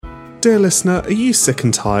Dear listener, are you sick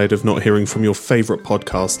and tired of not hearing from your favourite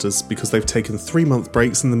podcasters because they've taken 3-month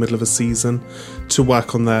breaks in the middle of a season to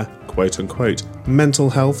work on their quote-unquote mental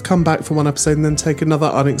health, come back for one episode and then take another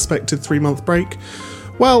unexpected 3-month break?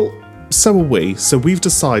 Well, so are we. So we've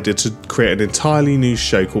decided to create an entirely new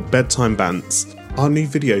show called Bedtime Bants. Our new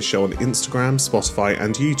video show on Instagram, Spotify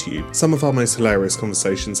and YouTube. Some of our most hilarious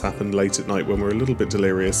conversations happen late at night when we're a little bit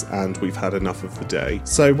delirious and we've had enough of the day.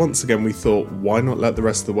 So once again we thought, why not let the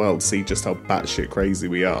rest of the world see just how batshit crazy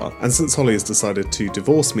we are? And since Holly has decided to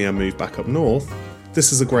divorce me and move back up north,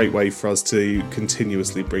 this is a great way for us to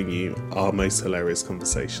continuously bring you our most hilarious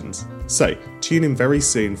conversations. So, tune in very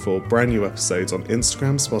soon for brand new episodes on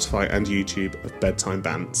Instagram, Spotify and YouTube of Bedtime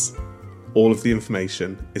Bants. All of the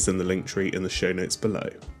information is in the link tree in the show notes below.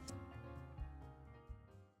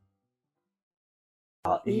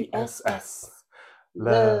 R-E-S-S.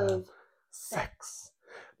 Love. Sex.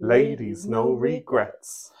 Ladies, no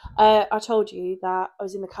regrets. I told you that I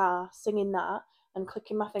was in the car singing that and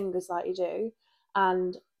clicking my fingers like you do,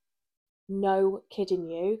 and no kidding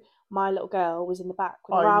you, my little girl was in the back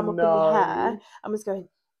with her arm up in the hair and was going,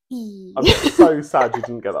 ee. I'm so sad you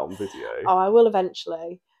didn't get that on video. Oh, I will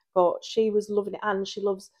eventually. But she was loving it, and she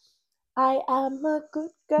loves, I am a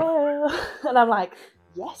good girl. And I'm like,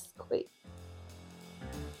 yes, queen.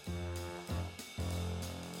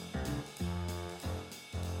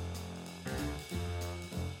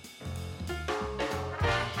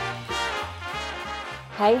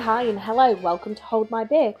 Hey, hi, and hello. Welcome to Hold My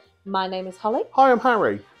Beer. My name is Holly. Hi, I'm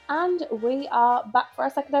Harry. And we are back for our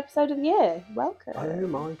second episode of the year. Welcome. Oh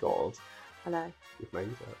my god. I know. We've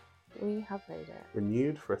made it. We have made it.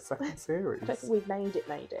 Renewed for a second series. I don't think we've made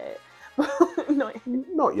it.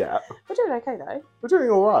 Not yet. We're doing okay though. We're doing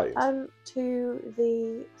alright. To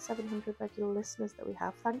the 700 regular listeners that we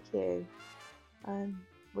have, thank you.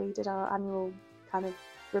 We did our annual kind of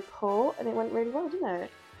report and it went really well, didn't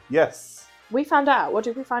it? Yes. We found out. What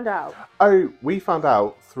did we find out? Oh, we found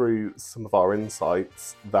out through some of our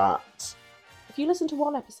insights that if you listen to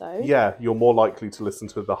one episode, yeah, you're more likely to listen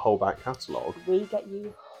to the whole back catalogue. We get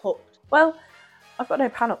you hooked. Well, I've got no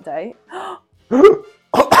pan update.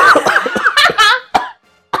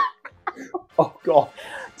 Oh god.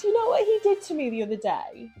 Do you know what he did to me the other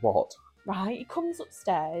day? What? Right, he comes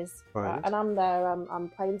upstairs, Right. And I'm there. I'm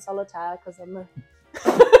playing solitaire because I'm a...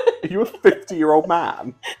 Are you a 50-year-old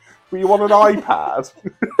man? Were you on an iPad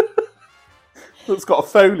that's got a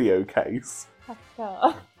folio case?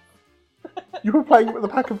 You were playing with a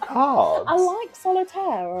pack of cards. I like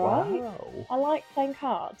solitaire, alright? Wow. I like playing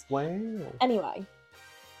cards. Wow. Anyway,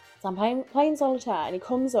 so I'm playing solitaire and he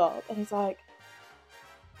comes up and he's like,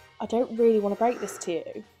 I don't really want to break this to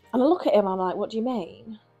you. And I look at him, I'm like, what do you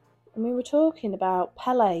mean? And we were talking about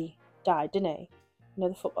Pele died, didn't he? You know,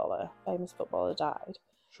 the footballer, famous footballer died.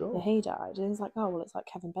 Sure. And he died. And he's like, oh, well, it's like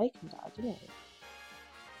Kevin Bacon died, didn't he?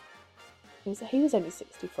 He was only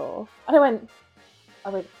 64. And I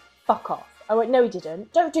went, fuck off. I went, no, he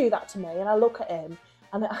didn't. Don't do that to me. And I look at him,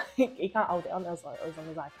 and he can't hold it on. I was like, as long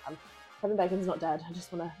as I can. Kevin Bacon's not dead. I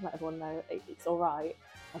just want to let everyone know it's all right.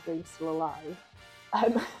 My dream's still alive.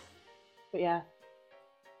 But yeah,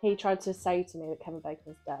 he tried to say to me that Kevin Bacon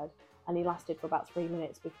was dead, and he lasted for about 3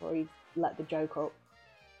 minutes before he let the joke up.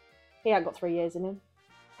 He had got 3 years in him.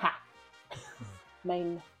 Ha!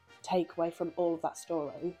 Main takeaway from all of that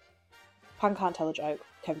story. Pan can't tell a joke.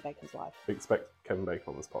 Kevin Bacon's alive. Expect Kevin Bacon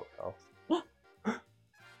on this podcast.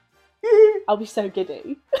 I'll be so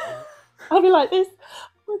giddy. I'll be like this.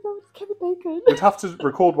 Oh my god, it's Kevin Bacon. We'd have to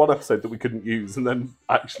record one episode that we couldn't use and then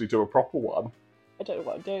actually do a proper one. I don't know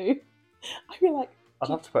what to do. I'd be like... I'd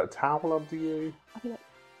have to put a towel under you. I'd be like,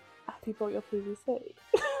 have you brought your PVC?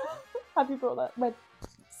 Have you brought that red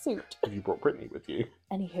suit? Have you brought Brittany with you?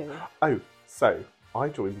 Anywho. Oh, so I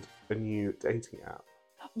joined a new dating app.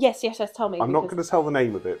 Yes, tell me. I'm not going to tell the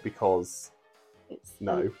name of it because... It's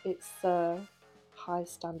a high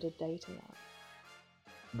standard dating app.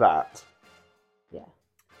 That. Yeah.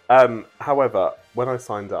 However, when I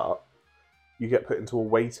signed up, you get put into a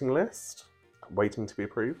waiting list, waiting to be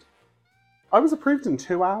approved. I was approved in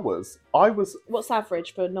 2 hours. What's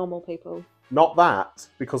average for normal people? Not that,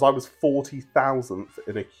 because I was 40,000th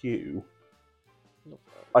in a queue.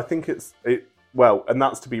 I think well, and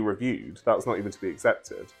that's to be reviewed. That's not even to be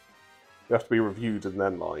accepted. You have to be reviewed and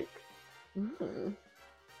then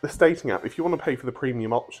This dating app, if you want to pay for the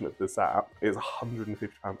premium option of this app, is £150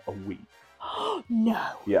 a week. No.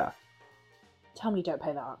 Yeah. Tell me you don't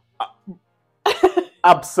pay that.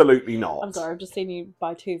 Absolutely not. I'm sorry, I've just seen you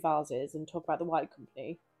buy 2 vases and talk about the White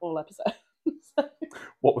Company all episode.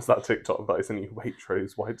 What was that TikTok that I sent you?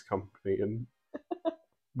 Waitrose, White Company, and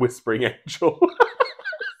Whispering Angel.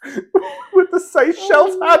 just say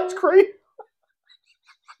Shell's hand cream.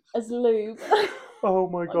 As lube. Oh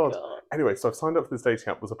my god. Anyway, so I've signed up for this dating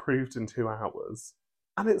app, was approved in 2 hours.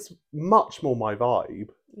 And it's much more my vibe.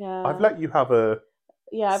 Yeah. I've let you have a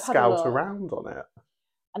I've had a scout look. around on it.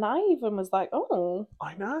 And I even was like, oh.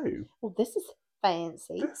 I know. Well, this is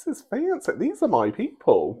fancy. This is fancy. These are my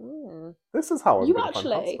people. This is how I'm going to find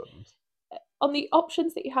a husband. On the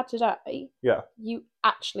options that you had today, yeah, you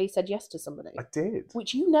actually said yes to somebody. I did.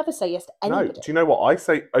 Which you never say yes to anybody. No, do you know what I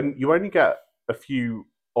say? And you only get a few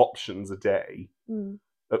options a day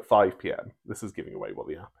at 5 p.m. This is giving away what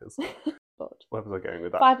the app is. But where was I going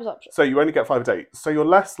with that? 5 is options. So you only get 5 a day. So you're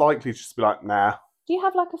less likely to just be like, nah. Do you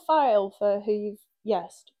have like a file for who you've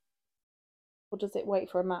yesed? Or does it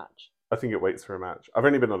wait for a match? I think it waits for a match. I've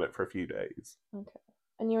only been on it for a few days. Okay.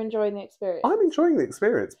 And you're enjoying the experience? I'm enjoying the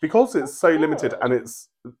experience because it's so limited and it's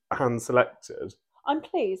hand selected. I'm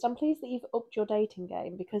pleased. I'm pleased that you've upped your dating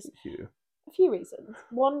game because Thank you. a few reasons.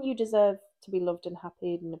 One, you deserve to be loved and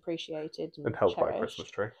happy and appreciated and held cherished. by a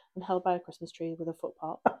Christmas tree. And held by a Christmas tree with a foot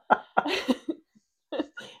pop.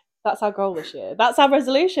 That's our goal this year. That's our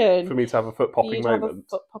resolution. For me to have a foot popping moment. Have a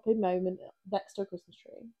foot popping moment next to a Christmas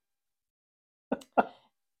tree.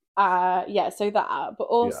 So that, but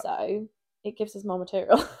also it gives us more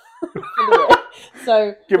material for the year.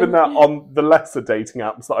 So given that on the lesser dating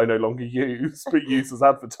apps that I no longer use, but use as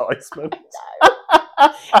advertisement.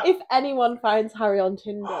 If anyone finds Harry on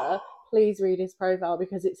Tinder, please read his profile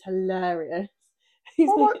because it's hilarious. I've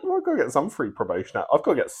got to get some free promotion out. I've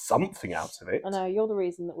got to get something out of it. I know, you're the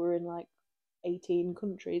reason that we're in like 18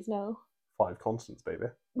 countries now. 5 continents, baby.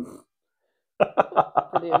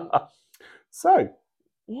 Brilliant. So,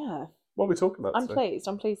 yeah. What are we talking about I'm today? pleased.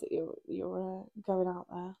 I'm pleased that you're going out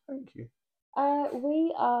there. Thank you.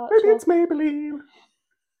 We are... Maybe it's Maybelline.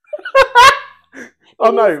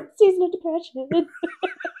 Oh no. Season of depression.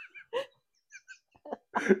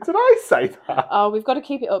 Did I say that? Oh, we've got to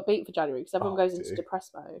keep it upbeat for January because everyone goes into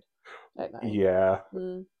depressed mode, don't they? Yeah.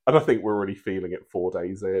 And I think we're already feeling it 4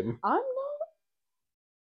 days in. I'm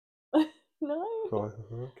not. No. Oh,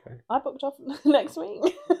 okay. I booked off next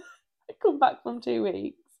week. I come back from 2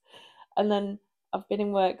 weeks. And then I've been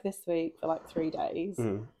in work this week for like 3 days.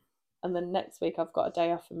 And then next week I've got a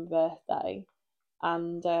day off for my birthday.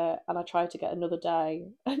 And I tried to get another day.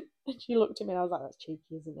 And she looked at me and I was like, that's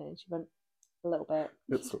cheeky, isn't it? And she went, a little bit.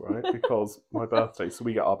 It's all right because my birthday, so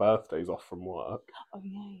we get our birthdays off from work. Oh,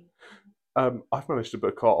 yeah. I've managed to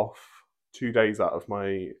book off 2 days out of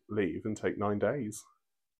my leave and take 9 days.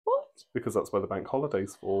 What? Because that's where the bank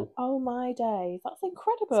holidays fall. Oh, my days. That's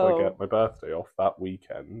incredible. So I get my birthday off that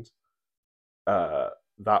weekend,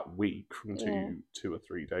 that week from 2 or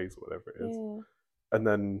 3 days, or whatever it is. Yeah. And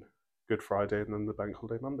then Good Friday and then the bank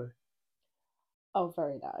holiday Monday. Oh,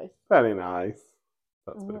 very nice. Very nice.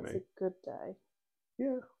 That's a good day.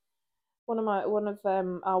 Yeah. One of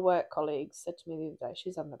our work colleagues said to me the other day,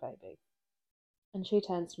 she's having a baby, and she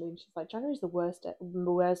turns to me and she's like, "January's the worst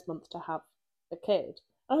month to have a kid."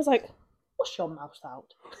 And I was like, "Wash your mouth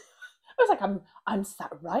out." I was like, "I'm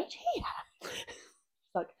sat right here."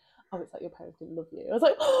 She's like, "Oh, it's like your parents didn't love you." I was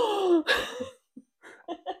like, "Oh."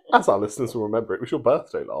 As our listeners will remember, it was your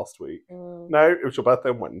birthday last week. No, it was your birthday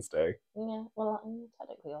on Wednesday. Yeah, well,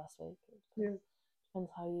 technically last week. Yeah.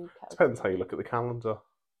 Depends how you look at the calendar.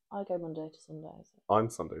 I go Monday to Sunday. So. I'm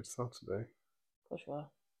Sunday to Saturday. For sure.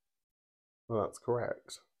 Well, that's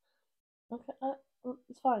correct. Okay,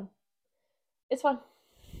 it's fine. It's fine.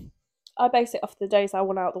 I base it off the days I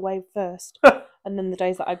want out of the way first, and then the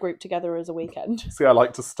days that I group together as a weekend. See, I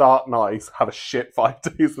like to start nice, have a shit 5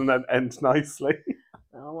 days, and then end nicely.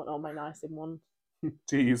 No, I want all my nice in one.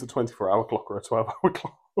 Do you use a 24-hour clock or a 12-hour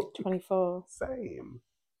clock? 24. Same.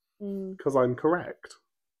 Because I'm correct.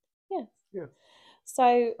 Yes. Yeah.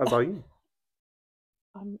 So. As are you.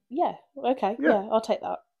 Yeah. Okay. Yeah, I'll take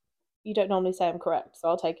that. You don't normally say I'm correct, so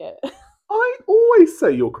I'll take it. I always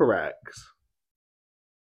say you're correct.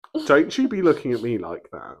 Don't you be looking at me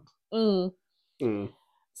like that.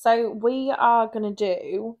 So we are going to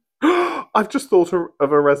do... I've just thought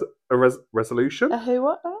of a resolution. A who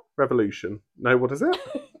what now? Revolution. No, what is it?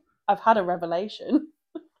 I've had a revelation.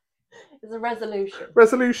 It's a resolution.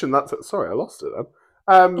 Resolution, that's it. Sorry, I lost it then.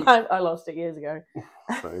 I lost it years ago.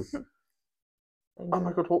 Oh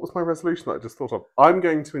my god, what was my resolution that I just thought of? I'm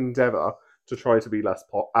going to endeavour to try to be less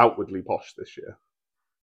outwardly posh this year.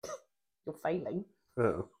 You're failing.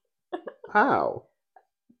 Oh. How?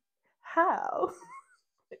 How?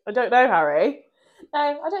 I don't know, Harry. No,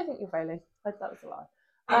 I don't think you're failing. That was a lie.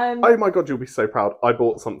 Oh my god, you'll be so proud. I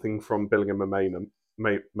bought something from Billingham and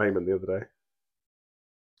Mayman the other day.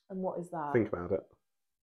 And what is that? Think about it.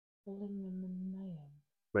 Billingham and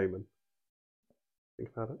Mayman. Think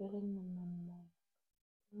about it.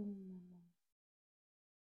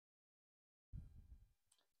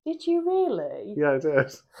 Did you really? Yeah, I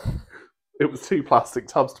did. It was 2 plastic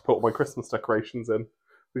tubs to put all my Christmas decorations in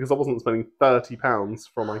because I wasn't spending £30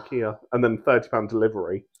 from IKEA and then £30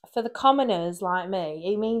 delivery. For the commoners like me,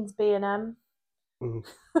 he means B&M, Mm.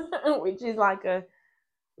 which is like a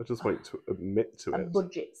I just wait to admit to it.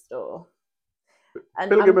 budget store.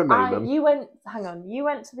 And Billingham and Maynham. you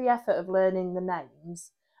went to the effort of learning the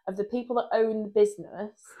names of the people that own the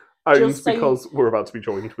business. Owns because we're about to be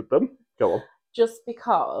joined with them. Go on. Just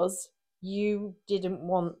because you didn't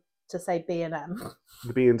want to say B&M.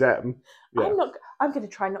 The B&M. Yeah. I'm going to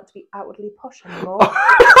try not to be outwardly posh anymore.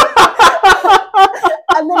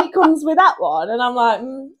 And then he comes with that one, and I'm like,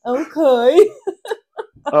 okay.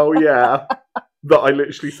 Oh yeah, that I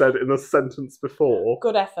literally said in a sentence before.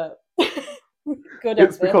 Good effort. Good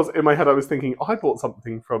It's effort. because in my head I was thinking I bought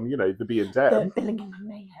something from the B&M. The Billingham and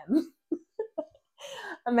Mayhem.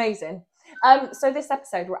 Amazing. So this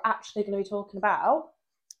episode we're actually going to be talking about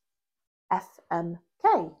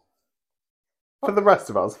FMK. For the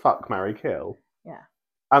rest of us, fuck, marry, kill. Yeah.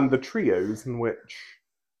 And the trios in which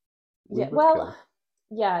we would kill.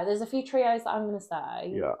 Yeah, there's a few trios that I'm going to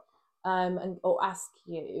say. Yeah. Or ask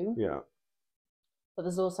you. Yeah. But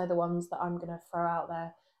there's also the ones that I'm going to throw out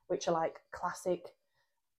there, which are like classic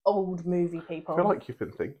old movie people. I feel like you've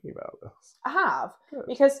been thinking about this. I have. Good.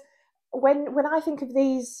 Because when I think of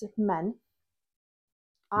these men,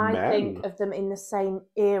 I think of them in the same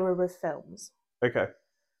era of films. Okay.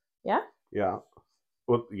 Yeah? Yeah.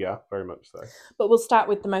 Well, yeah, very much so. But we'll start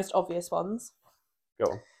with the most obvious ones.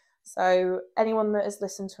 Go on. So anyone that has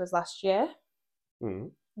listened to us last year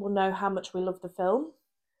will know how much we love the film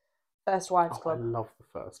First Wives Club. I love the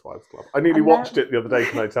First Wives Club. I nearly watched it the other day,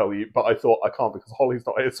 can I tell you? But I thought I can't because Holly's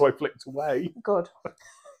not here, so I flicked away. Good.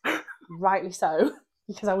 Rightly so,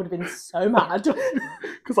 because I would have been so mad.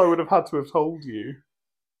 Because I would have had to have told you.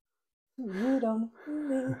 You don't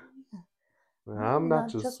know me. I'm not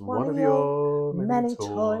just one of your many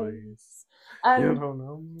toys. You don't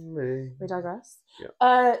know me. We digress. Yeah.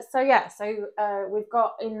 So we've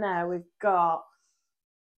got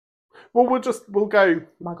Well, we'll go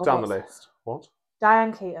Michael down the Fox. list. What?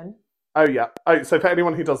 Diane Keaton. Oh yeah. Oh, so for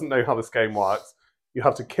anyone who doesn't know how this game works, you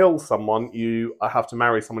have to kill someone, you have to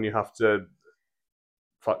marry someone, you have to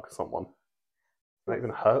fuck someone. Not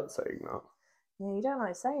even hurt saying that. Yeah, you don't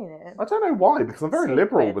like saying it. I don't know why, because I'm very Sleep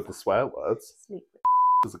liberal with. with the swear words. Sleep.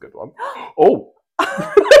 Is a good one. Oh.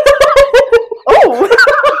 Oh!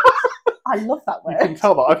 I love that word. You can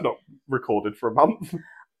tell that I've not recorded for a month.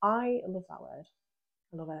 I love that word.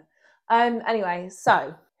 I love it. Anyway,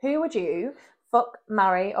 so who would you fuck,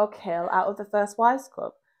 marry, or kill out of the First Wives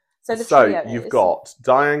Club? So the trio you've is got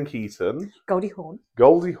Diane Keaton, Goldie Hawn,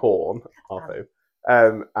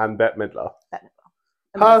 and Bette Midler.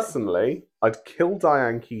 Amazing. Personally, I'd kill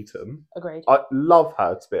Diane Keaton. Agreed. I love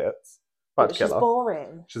her to bits. But She's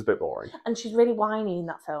boring. She's a bit boring. And she's really whiny in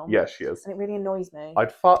that film. Yeah, she is. And it really annoys me.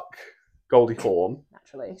 I'd fuck Goldie Hawn.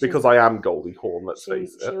 Naturally. Because I am Goldie Hawn, let's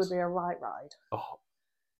face it. She would be a right ride. Oh.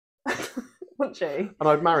 Wouldn't she? And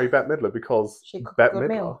I'd marry Bette Midler because She'd cook Bette a good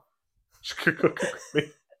Midler. meal. She could cook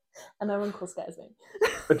me. And her uncle scares me.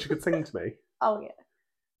 And she could sing to me. Oh, yeah.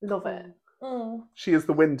 Love it. Mm. She is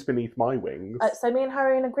the wind beneath my wings. So me and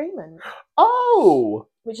her are in agreement. Oh!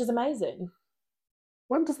 Which is amazing.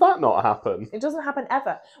 When does that not happen? It doesn't happen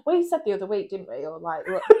ever. We said the other week, didn't we? Or like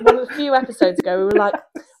one of a few episodes ago, we were like,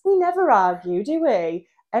 we never argue, do we?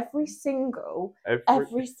 Every single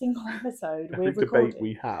episode we've recorded. Debate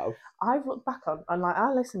we have. I've looked back on and like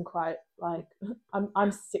I listen quite like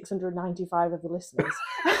I'm 695 of the listeners.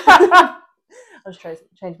 I just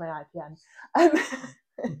changed my IPN.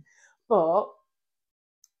 But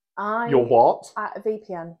Your what?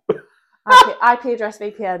 VPN. IP address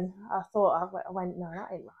VPN. I went, no, that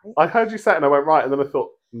ain't right. I heard you say it and I went right, and then I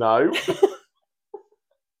thought, no.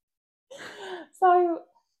 So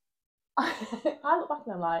I look back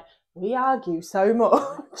and I'm like, we argue so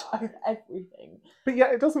much over everything. But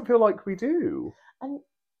yet it doesn't feel like we do. And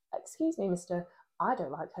excuse me, mister, I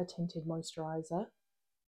don't like her tinted moisturiser.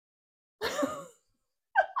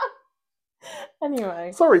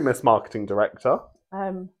 Anyway. Sorry, Miss Marketing Director.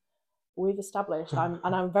 We've established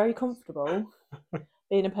I'm very comfortable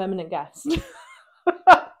being a permanent guest.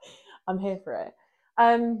 I'm here for it.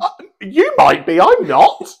 You might be, I'm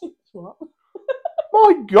not. What?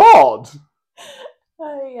 My God.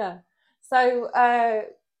 Yeah. So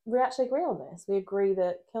we actually agree on this. We agree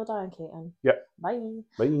that kill Diane Keaton. Yep. Bye.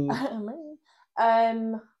 Bye.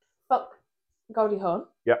 Fuck Goldie Hawn.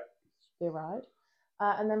 Yep. Should be a ride.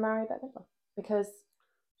 And then marry Bette Midler because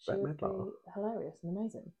She Bette would be Midler. hilarious and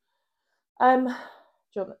amazing.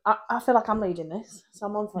 Do you want, I feel like I'm leading this, so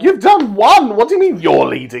I'm on for You've it. done one! What do you mean you're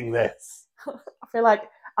leading this? I feel like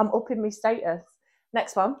I'm upping my status.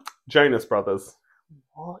 Next one. Jonas Brothers.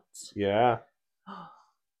 What? Yeah.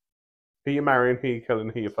 Who you marrying, who you killing,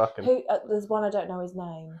 who you fucking? Who? There's one I don't know his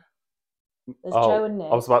name. There's Oh, Joe and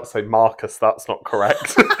Nick. I was about to say Marcus, that's not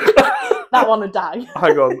correct. That one would die.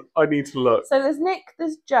 Hang on, I need to look. So there's Nick,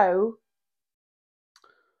 there's Joe.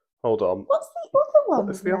 Hold on. What's the other What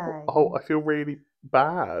one's is the name? other? Oh, I feel really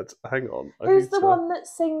bad. Hang on. I Who's need the to- one that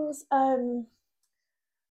sings? Who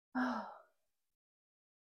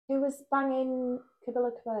was banging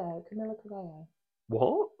Camila Cabello?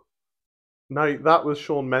 What? No, that was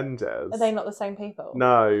Shawn Mendes. Are they not the same people?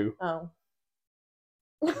 No. Oh.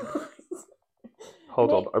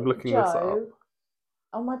 Hold on, Nick, I'm looking this up. Joe.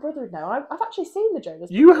 Oh, my brother would know. I've actually seen the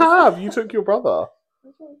Jonas You Brothers. have. You took your brother.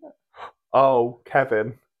 Oh,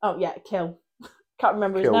 Kevin. Oh yeah, Kill. Can't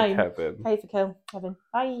remember his Kill name. Kevin. Pay for Kill, Kevin.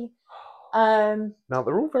 Bye. Now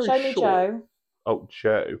they're all very Show me short. Joe. Oh,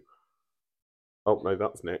 Joe. Oh no,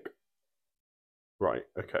 that's Nick. Right.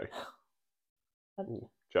 Okay. Ooh,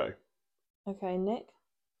 Joe. Okay, Nick.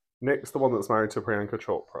 Nick's the one that's married to Priyanka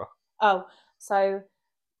Chopra. Oh, so.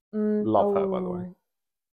 Love her, by the way.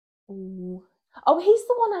 Ooh. Oh, he's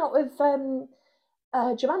the one out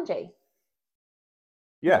of Jumanji.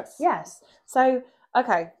 Yes. Yes. So,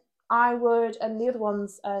 okay, I would, and the other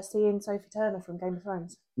one's seeing Sophie Turner from Game of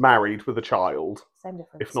Thrones. Married with a child, Same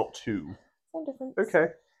difference. if not two. Same difference. Okay.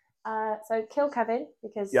 So kill Kevin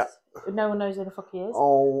because Yeah. no one knows who the fuck he is.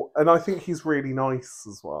 Oh, and I think he's really nice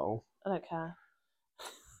as well. I don't care.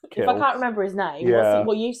 Kill. If I can't remember his name, Yeah,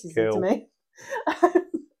 what use is he to kill. me?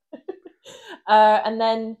 And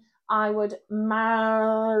then I would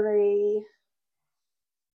marry.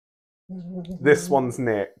 This one's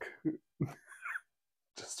Nick.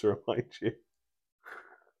 Just to remind you.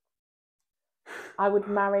 I would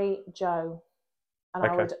marry Joe, and I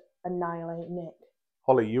Okay. would annihilate Nick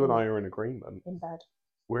Holly, you and I are in agreement. in bed.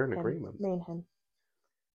 We're in Him. agreement. Me and him.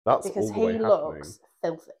 That's Because all the way he happening. looks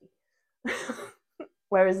filthy.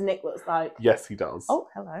 Whereas Nick looks like, Yes, he does. oh,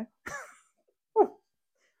 hello.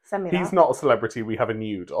 Send me He's that. not a celebrity we have a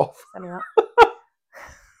nude of. Send me that.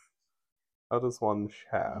 How does one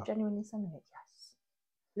share? You genuinely send me it, yes.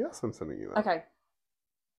 Yes, I'm sending you that. Okay.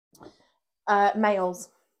 Males.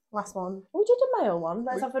 Last one. We did a male one.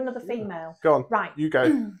 Let's have another yeah. female. Go on. Right. You go.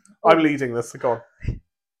 I'm leading this, so go on.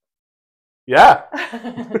 Yeah.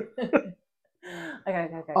 Okay.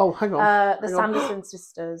 Oh, hang on. The hang on. Sanderson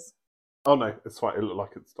sisters. Oh, no, it's fine. It looked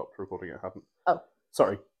like it stopped recording. It hadn't. Oh.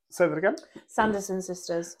 Sorry. Say that again. Sanderson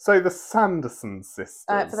sisters. So the Sanderson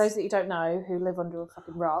sisters. For those that you don't know, who live under a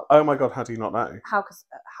fucking rock. Oh my god, how do you not know? Haukus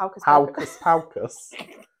Haukus.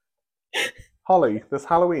 Holly, this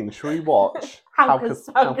Halloween, shall we watch Haukus.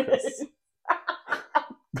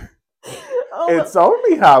 Oh, It's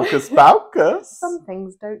only Haukus Paukus. some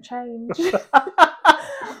things don't change.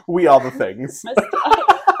 We are the things.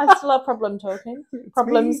 I still have problem talking. It's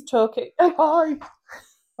Problems me. talking. Hi.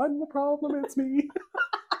 I'm the problem, it's me.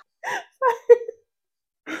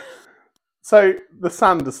 So, the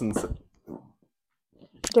Sandersons.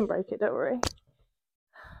 Didn't break it, don't worry.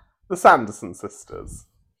 The Sanderson sisters.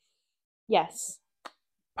 Yes.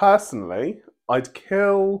 Personally, I'd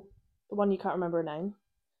kill. The one you can't remember her name.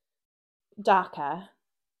 Dark hair.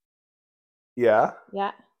 Yeah.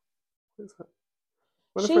 Yeah. Who's that?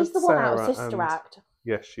 She's the one out of Sarah Sister and- Act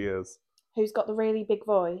Yes, she is. who's got the really big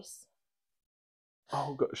voice.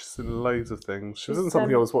 Oh god, she's in loads of things. She was She's, in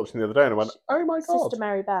something I was watching the other day and I went, oh my god. Sister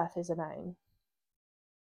Mary Beth is her name.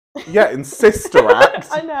 Yeah, in Sister Act.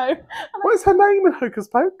 I know. What is her name in Hocus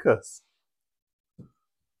Pocus?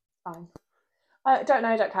 Fine. Don't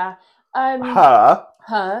know, don't care.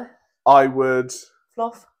 Her. I would.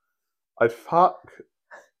 Fluff. I'd fuck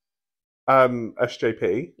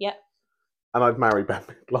SJP. Yep. And I'd marry Ben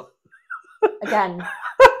Midler. Again.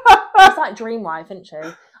 It's like Dream Wife, isn't she?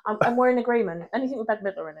 And we're in agreement. Anything with Bette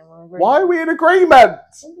Midler in it, we're in agreement. Why are we in agreement?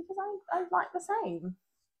 Because I like the same.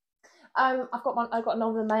 I've got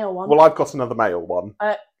another male one. Well, I've got another male one.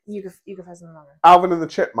 You go first and another. Alvin and the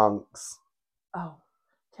Chipmunks. Oh.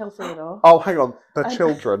 Kill Theodore. Oh, hang on. They're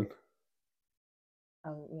children.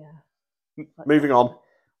 Oh, yeah. Moving on.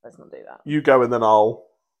 Let's not do that. You go and then I'll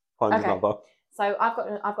find Okay. another. So I've got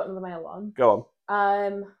another male one. Go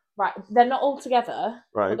on. Right. They're not all together,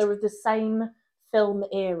 Right. but they're of the same film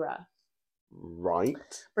era.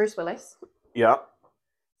 Right. Bruce Willis, Yeah.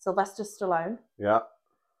 Sylvester Stallone, Yeah.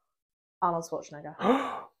 Arnold Schwarzenegger.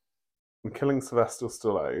 I'm killing Sylvester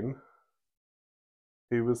Stallone.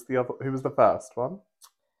 Who was the first one?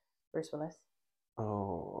 Bruce Willis.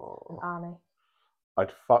 Oh. Arnie.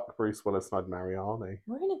 I'd fuck Bruce Willis and I'd marry Arnie.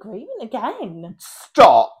 We're in agreement again.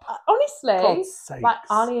 Stop! Honestly, God's sakes. like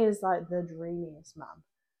Arnie is like the dreamiest man.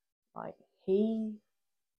 Like he.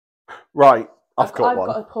 Right, I've I've got got one.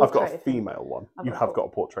 a I've portrait got a of him. female one. I've You got a have got a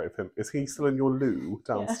portrait of him. Is he still in your loo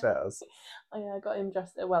downstairs? Oh, yeah, I got him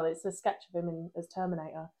dressed. Well, it's a sketch of him as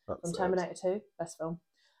Terminator That's from it. Terminator 2, best film.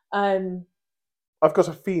 I've got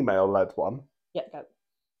a female-led one. Yeah, go.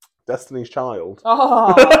 Destiny's Child.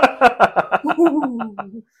 Oh.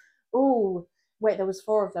 Ooh. Wait, there was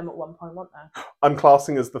 4 of them at one point, weren't there? I'm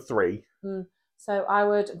classing as the 3. So I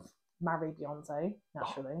would marry Beyonce,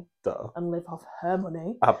 naturally, Duh. and live off her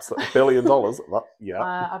money. Absolutely. $1 billion. That, yeah.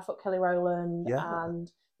 I'd fuck Kelly Rowland Yeah.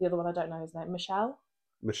 and the other one, I don't know his name. Michelle?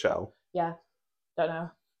 Michelle. Yeah. Don't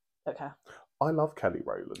know. Don't care. I love Kelly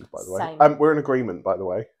Rowland, by the way. Same. We're in agreement, by the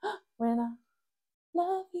way. When I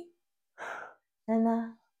love you and I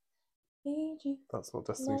need you. That's not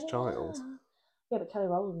Destiny's Child. Yeah, but Kelly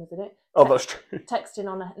Rowland was in it. Oh, that's true. Texting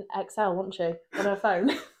on an Excel, wasn't she? On her phone.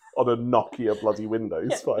 On a Nokia bloody Windows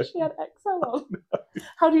Yeah, phone. she had Excel on.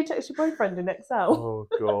 How do you text your boyfriend in Excel? Oh,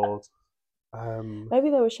 God. Maybe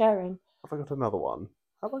they were sharing. Have I got another one?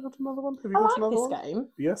 Have I got another one? Have you I got like another this one? game.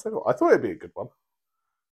 Yes, I got. I thought it'd be a good one.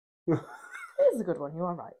 It is a good one, you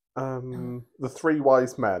are right. The Three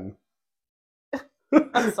Wise Men.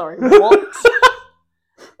 I'm sorry, what?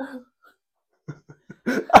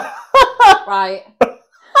 Right.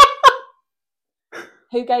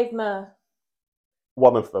 Who gave Myrrh?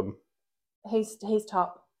 One of them. He's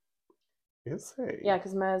top. Is he? Yeah,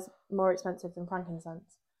 because Myrrh's more expensive than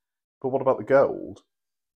frankincense. But what about the gold?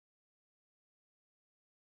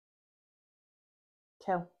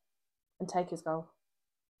 Kill. And take his gold.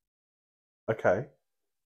 Okay.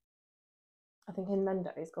 I think in them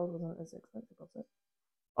days, gold wasn't as expensive, was it?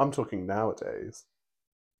 I'm talking nowadays.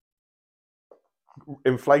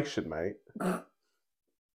 Inflation, mate. I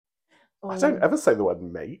don't ever say the word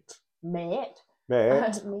mate. Mate.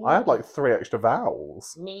 Mate. I had like 3 extra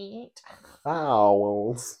vowels. Mate.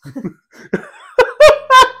 Vowels.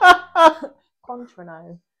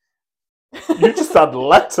 Contrano. You just had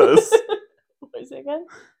letters. What is it again?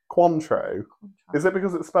 Quantro. Is it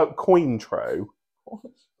because it's spelled Cointro?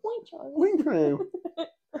 Cointro. Cointro.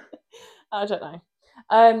 I don't know.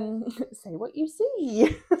 Say what you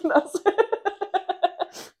see.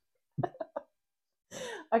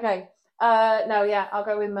 Okay. No, yeah, I'll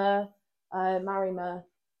go with Myrrh. Marry Myrrh.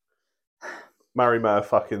 Marry Myrrh,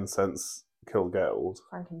 fuck incense, kill gold.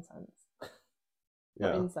 Frankincense.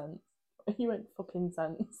 Yeah. Not incense. You went fucking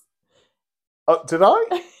sense. Oh, did I?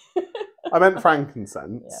 I meant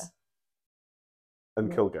frankincense. Yeah.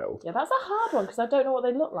 And kill gold. Yeah, that's a hard one because I don't know what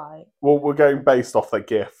they look like. Well, we're going based off their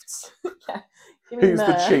gifts. Yeah. Give me Who's Myrrh.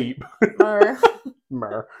 the cheap? Myrrh.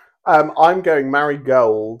 Myrrh. I'm going marry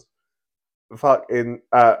gold, fuck in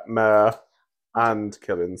Myrrh, and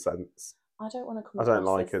kill incense. I don't want to come I across don't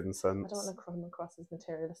like as, incense. I don't want to come across as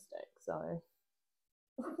materialistic, so.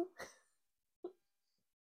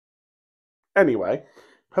 Anyway,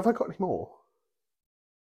 have I got any more?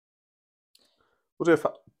 We'll do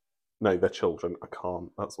No, they're children. I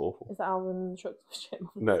can't. That's awful. Is that Alvin Shrugs the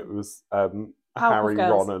Chipmunks? No, it was Powerpuff Harry,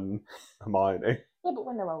 Girls. Ron, and Hermione. Yeah, but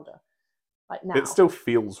when they're older. Like now. It still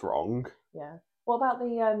feels wrong. Yeah. What about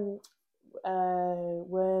the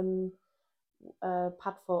worm,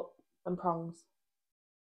 Padfoot and Prongs?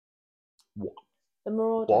 What? The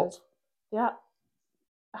Marauders. What? Yeah.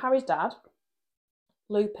 Harry's dad,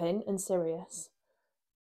 Lupin, and Sirius.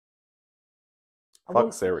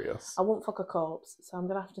 Fuck Sirius. I won't fuck a corpse, so I'm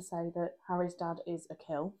gonna have to say that Harry's dad is a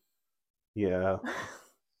kill. Yeah.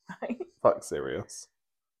 Right? Fuck Sirius.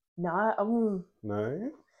 No.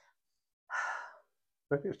 No?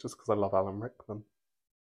 Maybe it's just because I love Alan Rickman.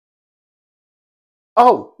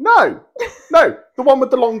 Oh, no! No! The one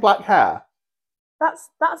with the long black hair. That's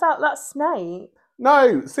Snape.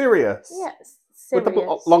 No, Sirius. Yes, With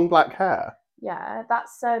Sirius. the long black hair. Yeah,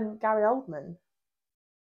 that's Gary Oldman.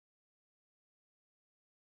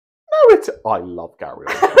 No, I love Gary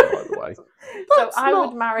Oldman, by the way. So I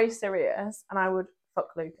would marry Sirius and I would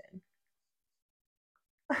fuck Lupin.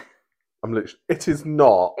 It is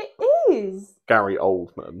not It is. Gary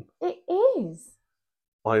Oldman. It is.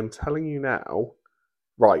 I am telling you now.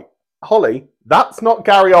 Right, Holly, that's not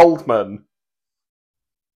Gary Oldman.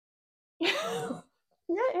 Yeah,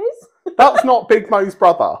 it is. That's not Big Mo's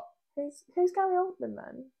brother. Who's Gary Oldman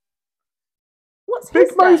then? What's Big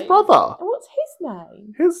his Mo's name? brother. What's his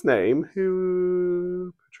name? His name,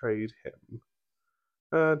 who portrayed him?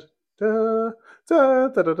 Da, da, da,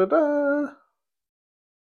 da, da, da, da.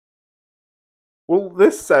 Well,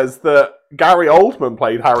 this says that Gary Oldman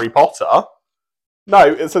played Harry Potter. No,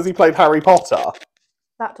 it says he played Harry Potter.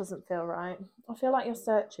 That doesn't feel right. I feel like you're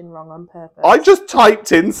searching wrong on purpose. I just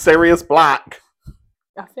typed in Sirius Black.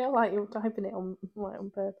 I feel like you're typing it on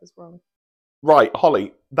purpose wrong. Right,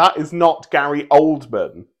 Holly, that is not Gary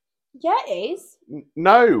Oldman. Yeah, it is.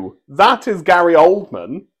 No, that is Gary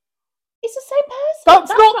Oldman. It's the same person.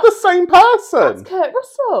 That's not the same person. That's Kurt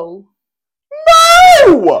Russell.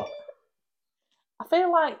 No! I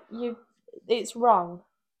feel like it's wrong.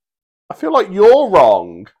 I feel like you're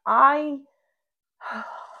wrong.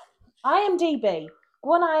 IMDb.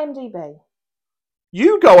 Go on IMDb.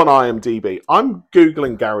 You go on IMDb. I'm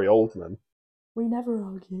Googling Gary Oldman. We never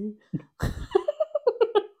argue.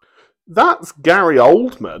 That's Gary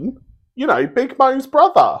Oldman. You know, Big Mo's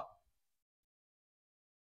brother.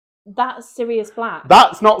 That's Sirius Black.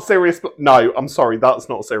 That's not Sirius Black. No, I'm sorry, that's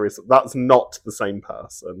not Sirius. That's not the same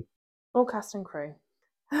person. All cast and crew.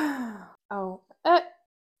 Gary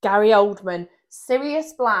Oldman.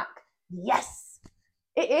 Sirius Black. Yes!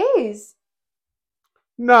 It is!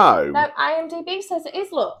 No. No, IMDb says it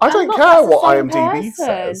is, look. I don't look, care that's the what same IMDb person.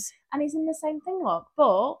 says. And he's in the same thing, look.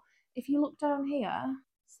 But if you look down here,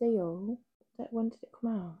 Seal, when did it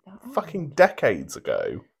come out? That Fucking decades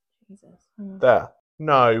ago. Jesus. There.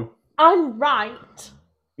 No. I'm right.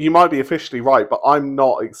 You might be officially right, but I'm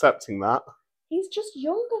not accepting that. He's just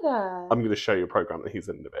younger there. I'm going to show you a program that he's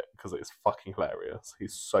in a bit because it's fucking hilarious.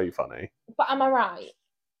 He's so funny. But am I right?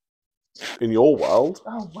 In your world,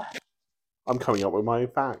 Oh, well. I'm coming up with my own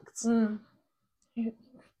facts. Only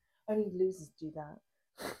losers do that.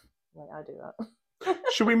 Wait, I do that.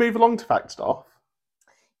 Should we move along to fact stuff?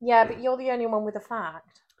 Yeah, but you're the only one with a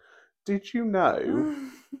fact. Did you know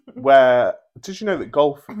that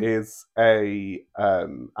golf is a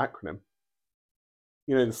acronym?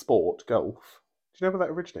 You know the sport, golf. Do you know where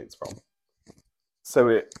that originates from? So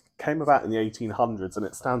it came about in the 1800s and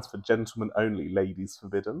it stands for gentlemen only, ladies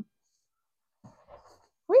forbidden.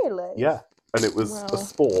 Really? Yeah. And it was a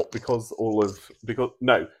sport because all of the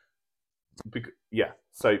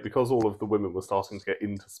women were starting to get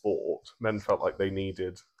into sport, men felt like they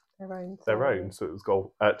needed their own. So it was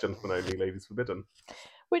golf, gentlemen only, ladies forbidden.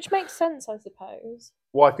 Which makes sense, I suppose.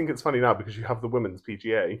 Well, I think it's funny now because you have the women's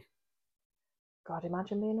PGA. God,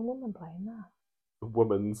 imagine being a woman playing that. The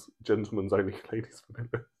women's, gentlemen's only, ladies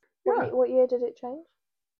forbidden. Yeah. What year did it change?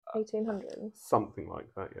 1800s? Something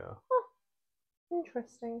like that, yeah. Oh,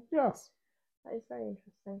 interesting. Yes. That is very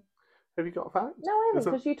interesting. Have you got a fact? No, I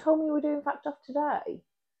haven't, because you told me we were doing fact off today.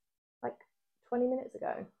 Like 20 minutes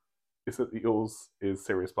ago. Is it that yours is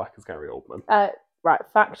Sirius Black as Gary Oldman? Right,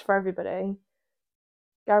 fact for everybody.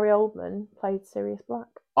 Gary Oldman played Sirius Black.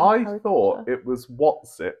 I thought it was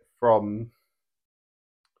What's-It from...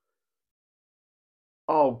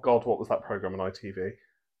 Oh, God, what was that programme on ITV?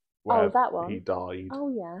 Where that one? He died. Oh,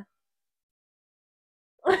 yeah.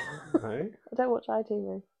 Hey? I don't watch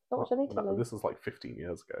ITV. I don't watch any No, TV. this was like 15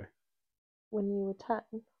 years ago. When you were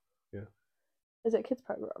 10? Yeah. Is it a kids'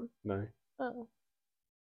 programme? No. Oh.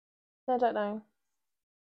 I don't know.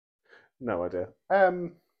 No idea.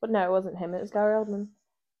 But no, it wasn't him. It was Gary Oldman.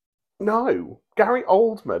 No. Gary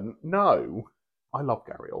Oldman, no. I love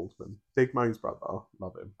Gary Oldman. Big Mo's brother.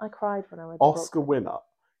 Love him. I cried when I read Oscar winner.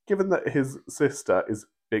 Given that his sister is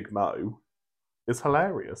Big Mo, is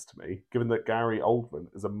hilarious to me, given that Gary Oldman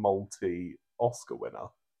is a multi-Oscar winner.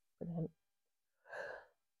 Brilliant.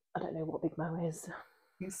 I don't know what Big Mo is.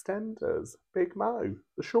 EastEnders. Big Mo.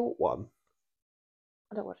 The short one.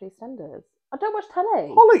 I don't watch EastEnders. I don't watch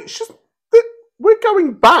telly. Holly, we're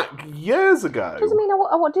going back years ago. Doesn't mean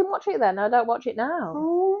I didn't watch it then. I don't watch it now.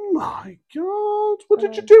 Oh my God. What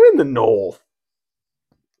did you do in the north?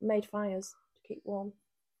 Made fires to keep warm.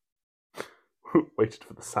 Waited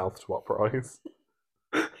for the south to uprise.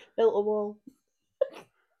 Built a wall.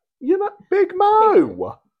 You know, Big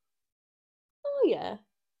Mo. Oh, yeah.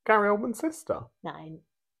 Gary Oldman's sister. 9.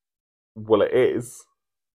 Well, it is.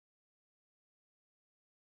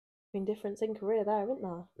 Been difference in career there, isn't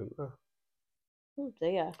there? Isn't there? Oh,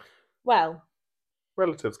 dear. Well.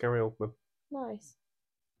 Relatives, Gary Oldman. Nice.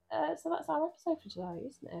 So that's our episode for today,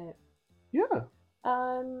 isn't it? Yeah.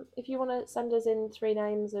 If you want to send us in 3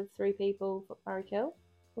 names of 3 people for Marry Kill,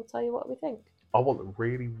 we'll tell you what we think. I want the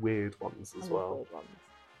really weird ones as well. Weird ones.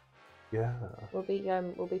 Yeah. We'll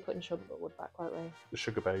be putting Sugar Wood back, won't we? The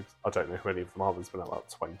Sugar Babes. I don't know who any of them are. There's been about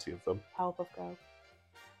 20 of them. Powerpuff Girls.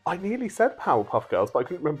 I nearly said Powerpuff Girls, but I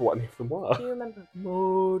couldn't remember what any of them were. Do you remember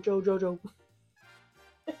Mojo Jojo?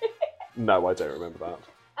 No, I don't remember that.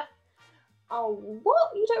 Oh,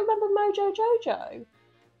 what? You don't remember Mojo Jojo?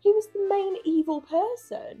 He was the main evil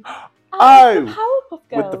person. Oh! The Powerpuff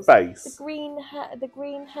Girls. With the face. The green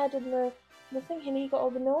head and the The thing, he got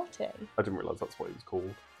all the naughty. I didn't realise that's what it was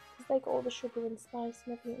called. Because they got all the sugar and spice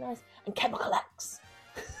and everything nice. And Chemical X.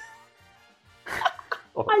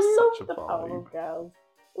 Oh, I such love a the vibe. Powerpuff Girls.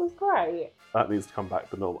 It was great. That needs to come back,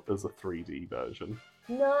 but not as a 3D version.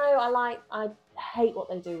 No, I hate what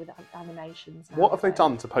they do with animations now. What have they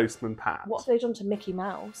done to Postman Pat? What have they done to Mickey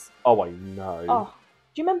Mouse? Oh, I know. Oh,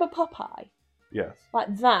 do you remember Popeye? Yes.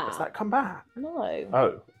 Like that? Has that come back? No. Oh. I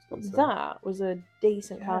was gonna say. That was a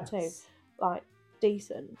decent Yes. cartoon. Like,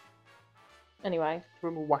 decent. Anyway.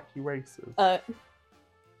 Remember Wacky Races? Stop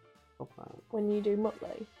that. When you do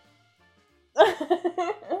Muttley.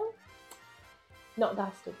 Not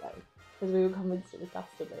Dastardly. Because we were convinced it was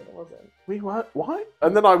Dastardly and it wasn't. We were what?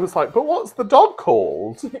 And then I was like, but what's the dog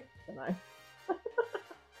called? I don't know.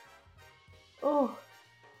 Oh.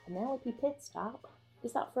 And now would be Pit Stop.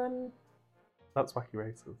 Is that from... That's Wacky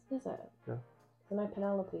Races. Is it? Yeah. I know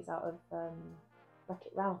Penelope's out of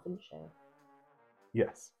Wreck-It Ralph, isn't she?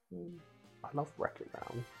 Yes. Mm. I love Wreck-It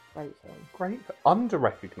Ralph. Great film. Great.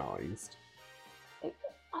 Under-recognised.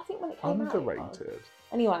 I think when it came out. Underrated.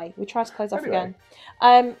 Anyway, we try to close off Anyway.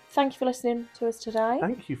 again. Thank you for listening to us today.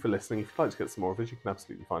 Thank you for listening. If you'd like to get some more of us, you can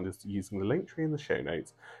absolutely find us using the link tree in the show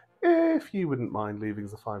notes. If you wouldn't mind leaving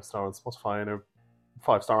us a 5-star on Spotify and a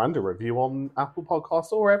 5-star and a review on Apple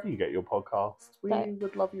Podcasts or wherever you get your podcasts, we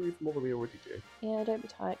would love you even more than we already do. Yeah, don't be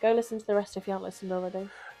tired. Go listen to the rest if you haven't listened already.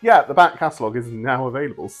 Yeah, the back catalogue is now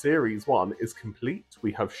available. Series 1 is complete.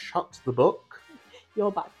 We have shut the book. Your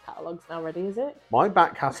back catalogue's now ready, is it? My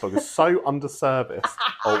back catalogue is so underserviced.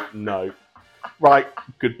 Oh, no. Right,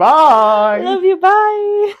 goodbye. Love you,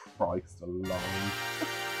 bye. Christ alive.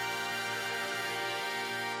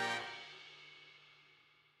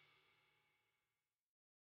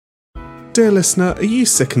 Dear listener, are you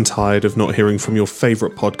sick and tired of not hearing from your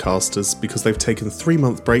favourite podcasters because they've taken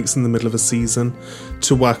 3-month breaks in the middle of a season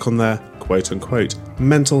to work on their quote-unquote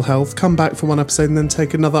mental health, come back for one episode and then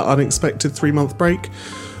take another unexpected 3-month break?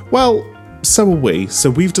 Well, so are we. So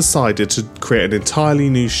we've decided to create an entirely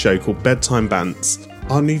new show called Bedtime Bants.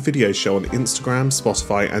 Our new video show on Instagram,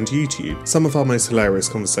 Spotify and YouTube. Some of our most hilarious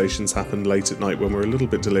conversations happen late at night when we're a little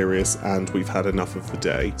bit delirious and we've had enough of the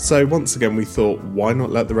day. So once again we thought, why not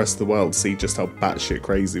let the rest of the world see just how batshit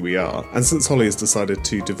crazy we are? And since Holly has decided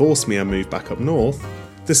to divorce me and move back up north,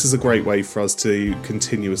 this is a great way for us to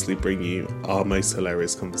continuously bring you our most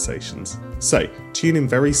hilarious conversations. So, tune in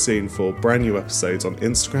very soon for brand new episodes on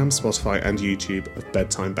Instagram, Spotify and YouTube of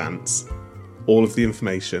Bedtime Bants. All of the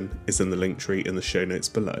information is in the link tree in the show notes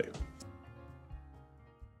below.